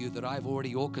show you that I've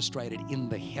already orchestrated in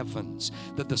the heavens,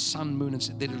 that the sun, moon, and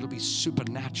that it'll be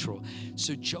supernatural.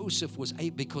 So Joseph was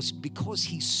able, because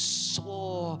he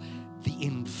saw the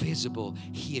invisible,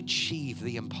 he achieved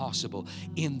the impossible.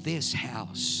 In this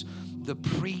house, the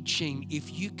preaching,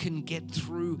 if you can get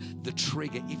through the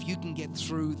trigger, if you can get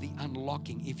through the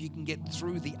unlocking, if you can get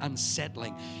through the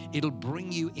unsettling, it'll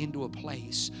bring you into a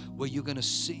place where you're going to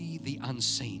see the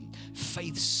unseen.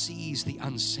 Faith sees the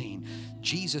unseen.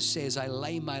 Jesus says, I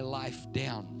lay my life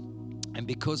down, and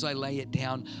because I lay it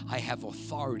down, I have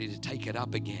authority to take it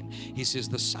up again. He says,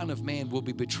 the Son of Man will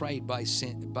be betrayed by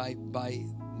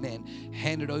men,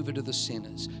 handed over to the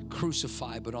sinners,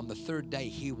 crucified, but on the 3rd day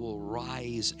he will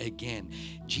rise again.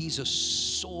 Jesus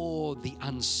saw the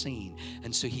unseen,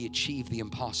 and so he achieved the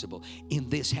impossible. In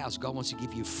this house, God wants to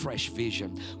give you fresh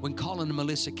vision. When Colin and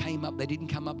Melissa came up, they didn't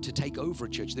come up to take over a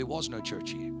church. There was no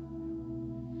church here.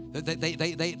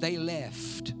 They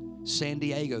left San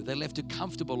Diego. They left a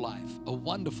comfortable life, a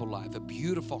wonderful life, a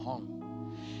beautiful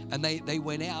home, and they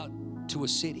went out to a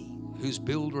city whose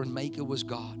builder and maker was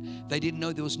God. They didn't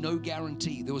know, there was no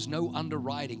guarantee. There was no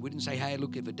underwriting. We didn't say, hey,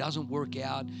 look, if it doesn't work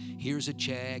out, here's a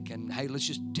check, and hey, let's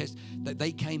just test.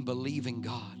 They came believing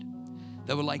God.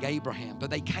 They were like Abraham,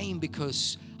 but they came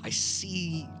because I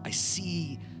see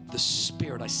the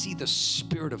Spirit. I see the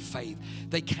Spirit of faith.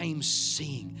 They came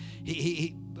seeing.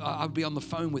 I would be on the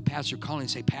phone with Pastor Colin and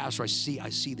say, Pastor, I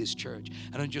see this church.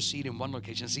 I don't just see it in one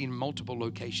location. I see it in multiple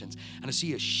locations. And I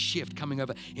see a shift coming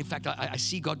over. In fact, I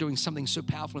see God doing something so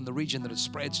powerful in the region that it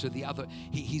spreads to the other.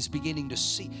 He's beginning to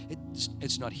see.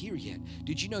 It's not here yet.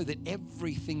 Did you know that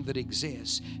everything that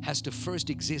exists has to first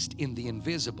exist in the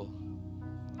invisible?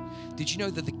 Did you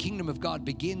know that the kingdom of God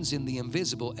begins in the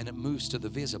invisible and it moves to the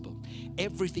visible?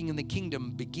 Everything in the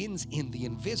kingdom begins in the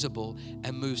invisible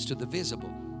and moves to the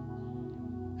visible.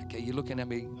 Okay, you're looking at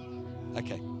me.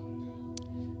 Okay.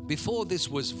 Before this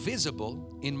was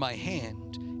visible in my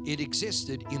hand, it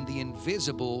existed in the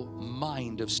invisible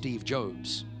mind of Steve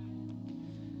Jobs.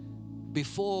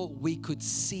 Before we could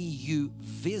see you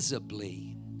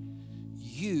visibly,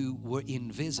 you were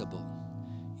invisible.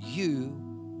 You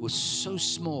were so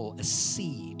small, a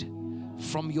seed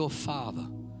from your father,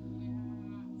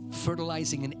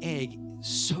 fertilizing an egg,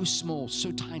 so small,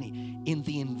 so tiny, in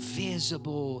the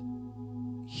invisible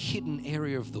hidden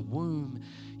area of the womb.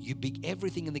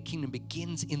 Everything in the kingdom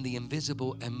begins in the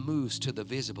invisible and moves to the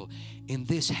visible. In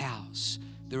this house,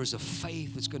 there is a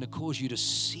faith that's going to cause you to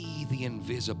see the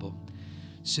invisible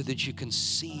so that you can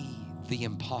see the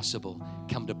impossible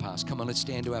come to pass. Come on, let's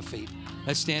stand to our feet.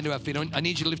 Let's stand to our feet. I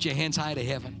need you to lift your hands high to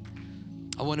heaven.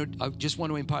 I just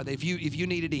want to impart that. If you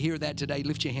needed to hear that today,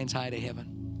 lift your hands high to heaven.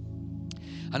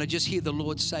 And I just hear the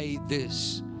Lord say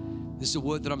this. This is a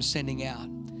word that I'm sending out.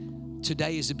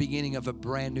 Today is the beginning of a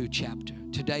brand new chapter.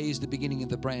 Today is the beginning of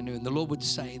the brand new. And the Lord would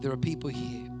say, there are people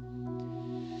here,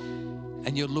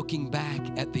 and you're looking back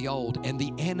at the old, and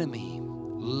the enemy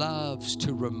loves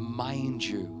to remind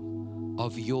you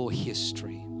of your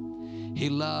history. He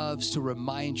loves to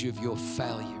remind you of your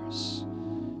failures,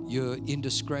 your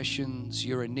indiscretions,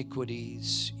 your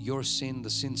iniquities, your sin, the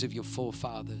sins of your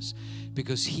forefathers,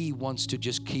 because he wants to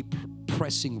just keep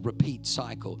pressing repeat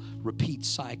cycle.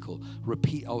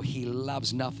 Oh, he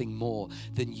loves nothing more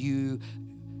than you.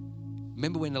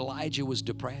 Remember when Elijah was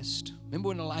depressed?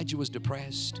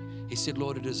 He said,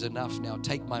 Lord, it is enough now.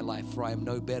 Take my life, for I am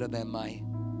no better than my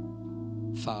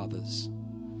fathers.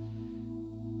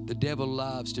 The devil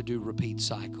loves to do repeat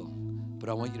cycle, but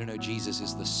I want you to know Jesus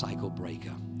is the cycle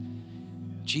breaker.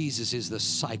 Jesus is the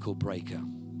cycle breaker.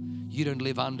 You don't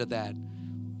live under that.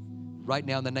 Right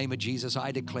now, in the name of Jesus,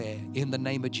 I declare, in the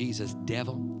name of Jesus,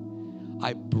 devil,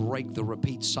 I break the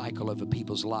repeat cycle over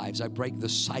people's lives. I break the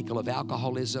cycle of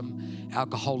alcoholism,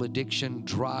 alcohol addiction,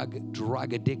 drug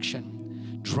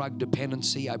addiction, drug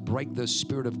dependency. I break the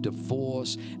spirit of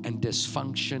divorce and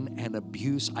dysfunction and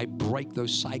abuse. I break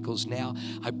those cycles now.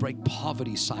 I break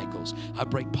poverty cycles. I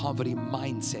break poverty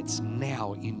mindsets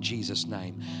now in Jesus'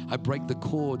 name. I break the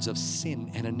cords of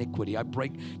sin and iniquity. I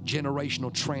break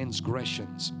generational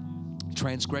transgressions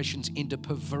into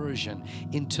perversion,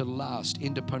 into lust,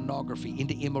 into pornography,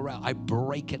 into immorality. I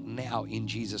break it now in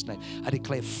Jesus' name. I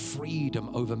declare freedom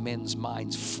over men's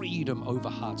minds, freedom over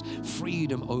hearts,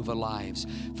 freedom over lives.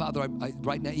 Father, I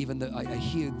right now, I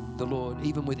hear the Lord,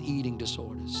 even with eating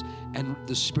disorders and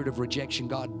the spirit of rejection,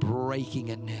 God breaking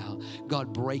it now.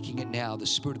 God breaking it now. The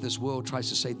spirit of this world tries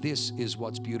to say, this is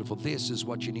what's beautiful. This is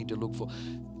what you need to look for.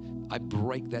 I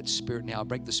break that spirit now. I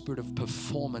break the spirit of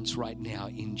performance right now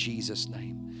in Jesus'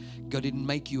 name. God didn't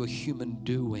make you a human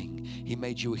doing. He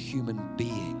made you a human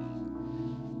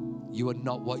being. You are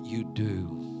not what you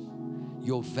do.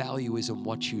 Your value is in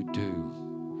what you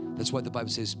do. That's why the Bible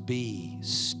says, be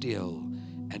still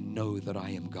and know that I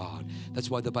am God. That's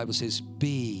why the Bible says,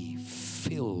 be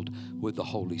filled with the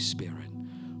Holy Spirit.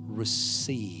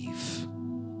 Receive.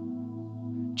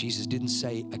 Jesus didn't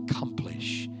say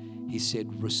accomplish. He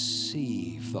said,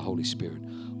 receive the Holy Spirit.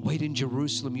 Wait in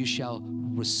Jerusalem, you shall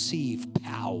receive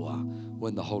power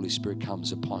when the Holy Spirit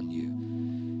comes upon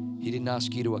you. He didn't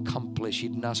ask you to accomplish. He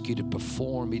didn't ask you to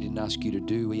perform. He didn't ask you to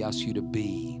do. He asked you to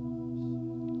be.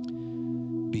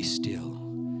 Be still.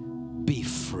 Be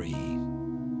free.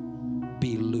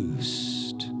 Be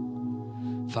loosed.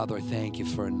 Father, I thank you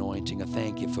for anointing. I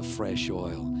thank you for fresh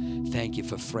oil. Thank you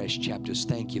for fresh chapters.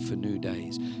 Thank you for new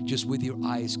days. Just with your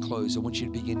eyes closed, I want you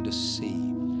to begin to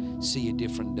see a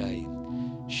different day.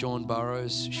 Sean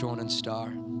Burrows, Sean and Star.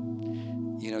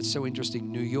 You know, it's so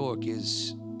interesting. New York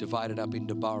is divided up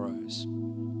into boroughs.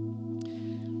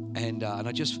 And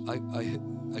I just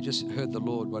heard the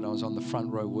Lord when I was on the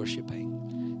front row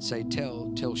worshiping say,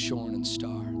 tell Sean and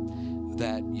Star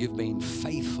that you've been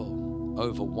faithful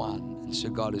over one, and so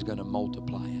God is going to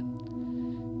multiply it.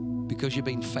 Because you've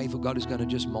been faithful, God is going to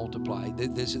just multiply.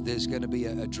 There's going to be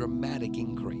a dramatic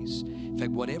increase. In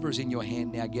fact, whatever's in your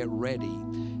hand now, get ready.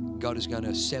 God is going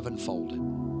to sevenfold it.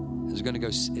 There's going to go.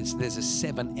 There's a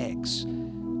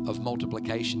 7x of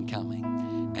multiplication coming,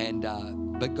 and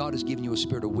but God has given you a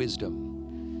spirit of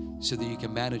wisdom so that you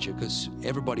can manage it. Because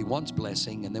everybody wants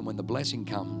blessing, and then when the blessing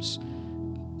comes,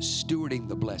 stewarding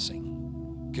the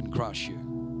blessing can crush you.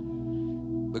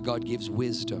 But God gives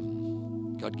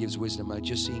wisdom. God gives wisdom. I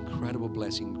just see incredible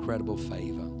blessing, incredible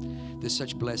favor. There's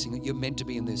such blessing. You're meant to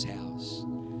be in this house.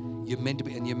 You're meant to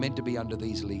be, and you're meant to be under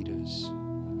these leaders.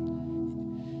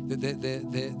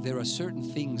 There are certain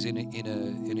things in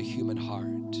a human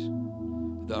heart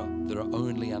that are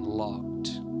only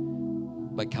unlocked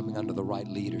by coming under the right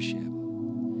leadership.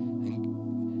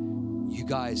 And you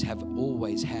guys have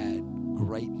always had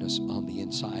greatness on the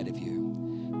inside of you.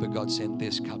 But God sent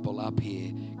this couple up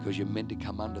here because you're meant to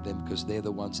come under them, because they're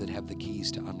the ones that have the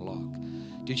keys to unlock.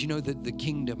 Did you know that the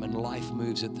kingdom and life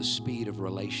moves at the speed of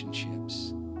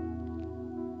relationships?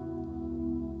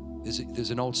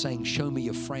 There's an old saying, show me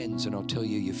your friends and I'll tell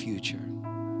you your future.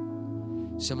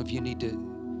 Some of you need to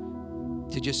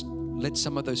just let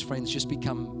some of those friends just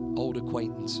become old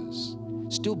acquaintances.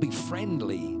 Still be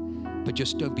friendly, but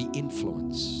just don't be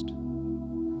influenced.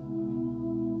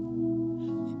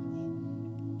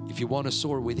 If you want to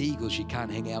soar with eagles, you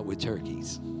can't hang out with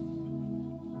turkeys.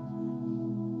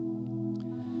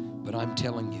 But I'm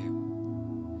telling you,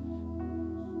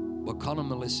 what Colin and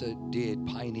Melissa did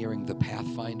pioneering the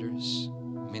Pathfinders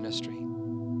ministry,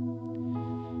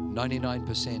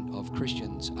 99% of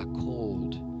Christians are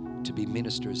called to be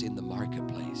ministers in the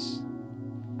marketplace.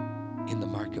 In the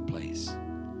marketplace.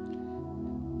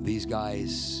 These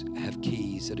guys have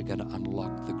keys that are going to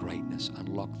unlock the greatness,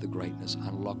 unlock the greatness,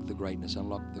 unlock the greatness,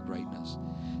 unlock the greatness.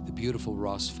 The beautiful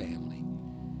Ross family.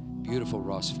 Beautiful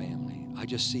Ross family. I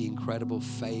just see incredible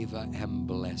favor and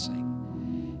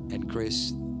blessing. And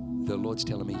Chris, the Lord's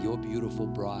telling me your beautiful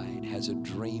bride has a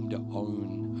dream to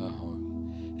own her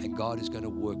home. And God is going to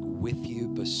work with you,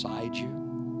 beside you,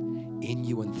 in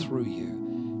you and through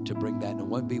you to bring that. And it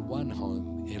won't be one home.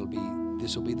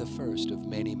 This will be the first of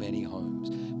many, many homes.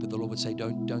 But the Lord would say,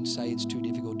 don't say it's too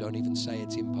difficult. Don't even say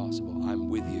it's impossible. I'm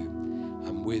with you.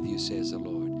 I'm with you, says the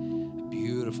Lord. A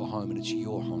beautiful home, and it's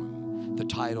your home. The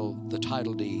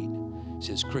title deed It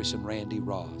says Chris and Randy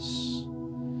Ross.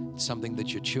 It's something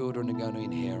that your children are going to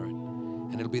inherit.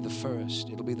 And it'll be the first.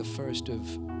 It'll be the first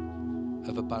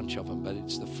of a bunch of them, but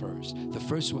it's the first. The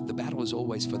first one, the battle is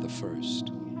always for the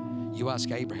first. You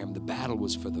ask Abraham, the battle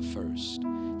was for the first.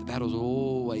 The battle's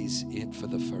always in for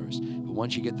the first. But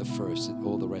once you get the first,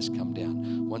 all the rest come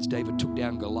down. Once David took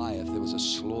down Goliath, there was a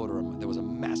slaughter. There was a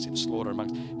massive slaughter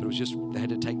amongst, but it was just, they had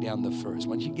to take down the first.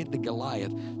 Once you get the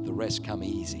Goliath, the rest come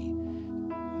easy.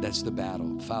 That's the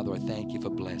battle. Father, I thank you for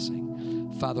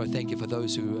blessing. Father, I thank you for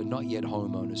those who are not yet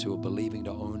homeowners, who are believing to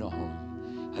own a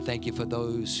home. I thank you for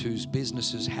those whose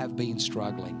businesses have been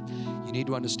struggling. You need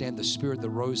to understand the spirit that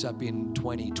rose up in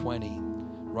 2020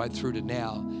 right through to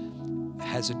now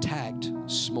has attacked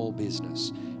small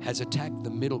business, has attacked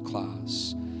the middle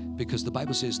class, because the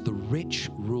Bible says the rich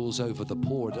rules over the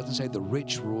poor. It doesn't say the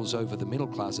rich rules over the middle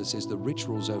class. It says the rich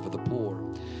rules over the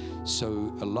poor.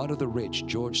 So a lot of the rich,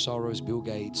 George Soros, Bill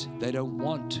Gates, they don't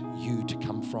want you to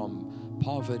come from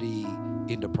poverty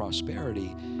into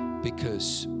prosperity,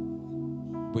 because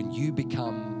when you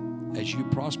become, as you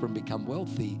prosper and become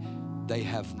wealthy, they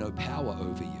have no power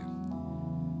over you.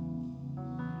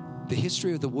 The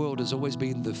history of the world has always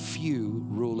been the few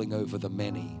ruling over the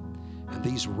many. And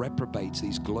these reprobates,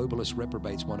 these globalist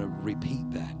reprobates, want to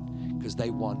repeat that because they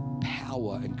want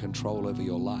power and control over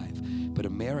your life. But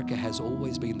America has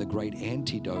always been the great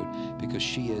antidote because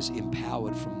she is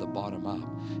empowered from the bottom up.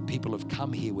 People have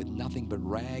come here with nothing but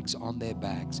rags on their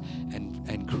backs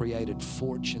and created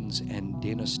fortunes and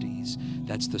dynasties.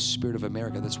 That's the spirit of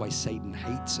America. That's why Satan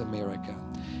hates America.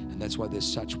 And that's why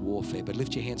there's such warfare. But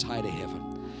lift your hands high to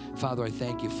heaven. Father, I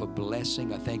thank you for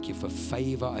blessing. I thank you for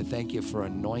favor. I thank you for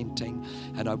anointing.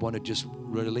 And I want to just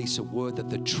release a word that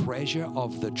the treasure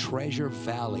of the treasure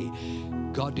valley,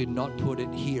 God did not put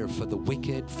it here for the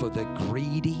wicked, for the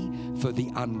greedy, for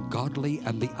the ungodly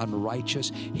and the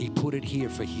unrighteous. He put it here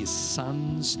for his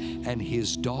sons and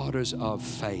his daughters of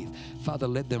faith. Father,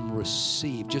 let them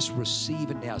receive. Just receive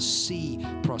it now. See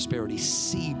prosperity,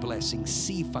 see blessing,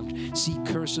 see function, see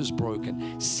curses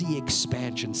broken, see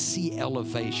expansion, see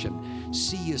elevation,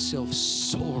 see yourself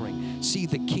soaring, see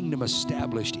the kingdom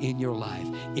established in your life.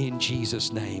 In Jesus'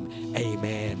 name,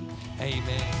 amen.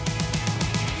 Amen.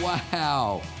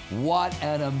 Wow, what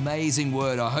an amazing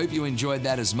word. I hope you enjoyed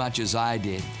that as much as I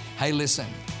did. Hey, listen,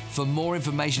 for more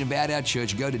information about our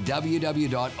church, go to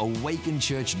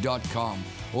www.awakenchurch.com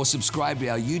or subscribe to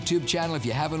our YouTube channel if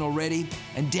you haven't already,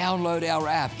 and download our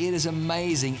app. It is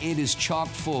amazing. It is chock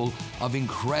full of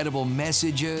incredible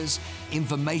messages,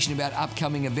 information about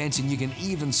upcoming events, and you can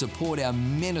even support our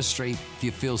ministry if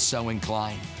you feel so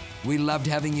inclined. We loved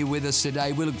having you with us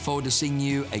today. We look forward to seeing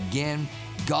you again.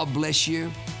 God bless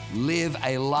you. Live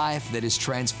a life that is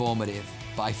transformative.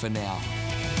 Bye for now.